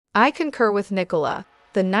I concur with Nicola,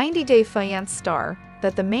 the 90-Day Fiancé star,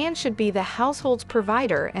 that the man should be the household's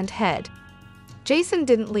provider and head. Jason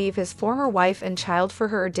didn't leave his former wife and child for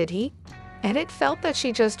her, did he? And it felt that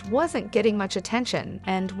she just wasn't getting much attention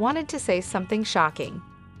and wanted to say something shocking.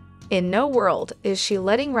 In no world is she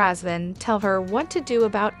letting Razvan tell her what to do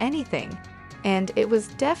about anything, and it was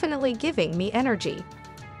definitely giving me energy.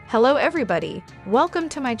 Hello everybody, welcome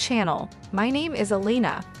to my channel. My name is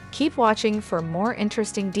Elena. Keep watching for more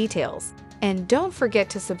interesting details, and don't forget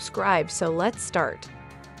to subscribe, so let's start.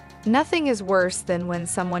 Nothing is worse than when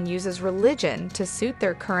someone uses religion to suit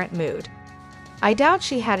their current mood. I doubt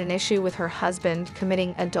she had an issue with her husband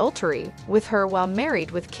committing adultery with her while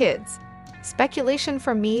married with kids. Speculation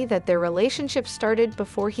from me that their relationship started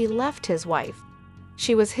before he left his wife.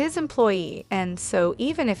 She was his employee, and so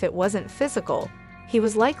even if it wasn't physical, he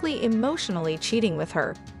was likely emotionally cheating with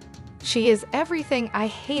her. She is everything I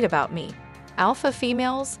hate about me. Alpha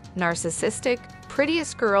females, narcissistic,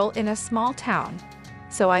 prettiest girl in a small town.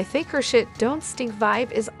 So I think her shit don't stink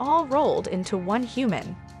vibe is all rolled into one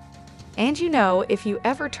human. And you know, if you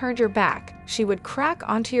ever turned your back, she would crack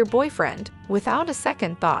onto your boyfriend without a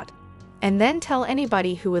second thought. And then tell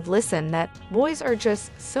anybody who would listen that boys are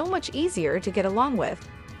just so much easier to get along with.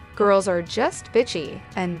 Girls are just bitchy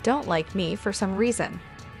and don't like me for some reason.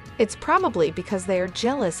 It's probably because they are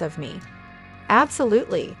jealous of me.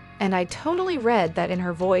 Absolutely, and I totally read that in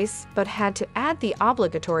her voice, but had to add the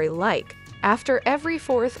obligatory like after every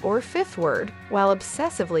fourth or fifth word while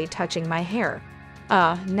obsessively touching my hair.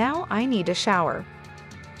 Now I need a shower.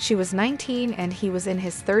 She was 19 and he was in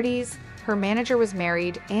his 30s. Her manager was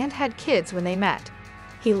married and had kids when they met.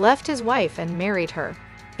 He left his wife and married her.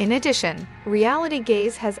 In addition, Reality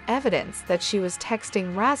Gaze has evidence that she was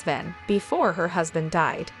texting Razvan before her husband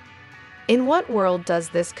died. In what world does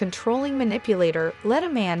this controlling manipulator let a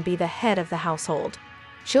man be the head of the household?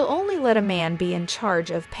 She'll only let a man be in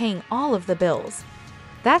charge of paying all of the bills.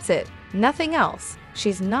 That's it, nothing else.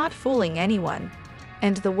 She's not fooling anyone.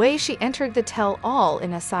 And the way she entered the tell-all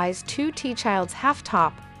in a size 2T child's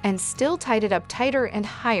half-top and still tied it up tighter and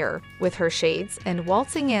higher with her shades and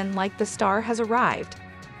waltzing in like the star has arrived.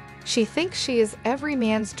 She thinks she is every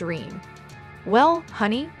man's dream. Well,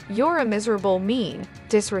 honey, you're a miserable, mean,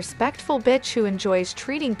 disrespectful bitch who enjoys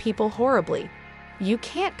treating people horribly. You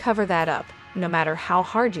can't cover that up, no matter how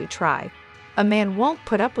hard you try. A man won't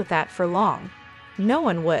put up with that for long. No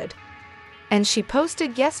one would. And she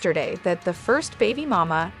posted yesterday that the first baby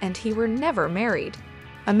mama and he were never married.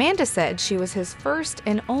 Amanda said she was his first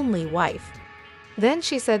and only wife. Then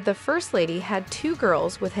she said the first lady had 2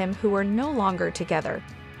 girls with him who were no longer together.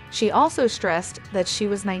 She also stressed that she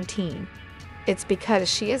was 19. It's because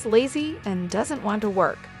she is lazy and doesn't want to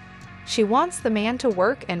work. She wants the man to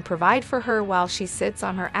work and provide for her while she sits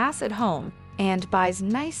on her ass at home and buys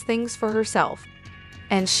nice things for herself.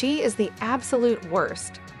 And she is the absolute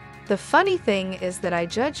worst. The funny thing is that I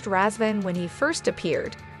judged Razvan when he first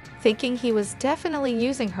appeared, thinking he was definitely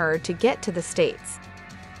using her to get to the States.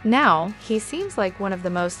 Now, he seems like one of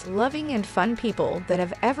the most loving and fun people that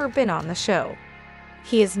have ever been on the show.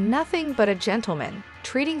 He is nothing but a gentleman,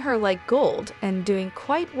 treating her like gold and doing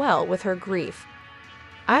quite well with her grief.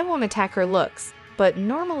 I won't attack her looks, but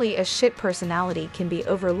normally a shit personality can be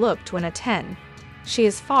overlooked when a 10. She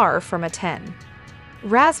is far from a 10.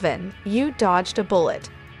 Razvan, you dodged a bullet.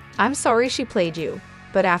 I'm sorry she played you,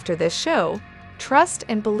 but after this show, trust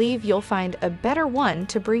and believe you'll find a better one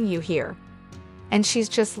to bring you here. And she's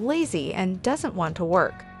just lazy and doesn't want to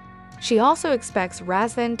work. She also expects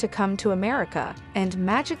Razvan to come to America and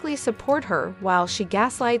magically support her while she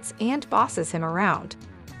gaslights and bosses him around.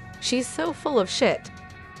 She's so full of shit.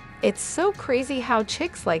 It's so crazy how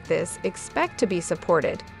chicks like this expect to be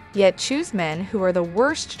supported, yet choose men who are the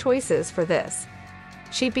worst choices for this.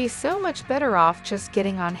 She'd be so much better off just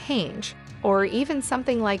getting on Hinge, or even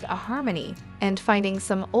something like a Harmony, and finding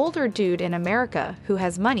some older dude in America who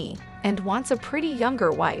has money and wants a pretty younger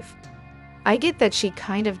wife. I get that she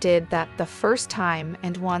kind of did that the first time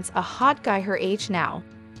and wants a hot guy her age now,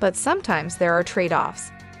 but sometimes there are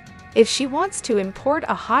trade-offs. If she wants to import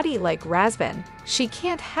a hottie like Razvan, she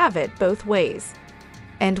can't have it both ways.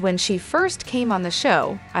 And when she first came on the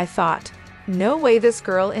show, I thought, no way this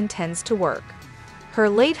girl intends to work. Her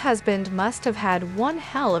late husband must have had one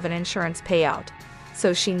hell of an insurance payout,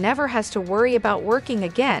 so she never has to worry about working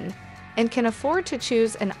again and can afford to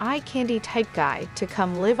choose an eye candy type guy to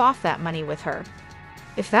come live off that money with her.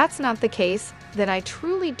 If that's not the case, then I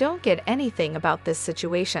truly don't get anything about this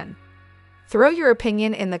situation. Throw your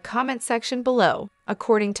opinion in the comment section below.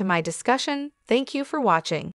 According to my discussion, thank you for watching.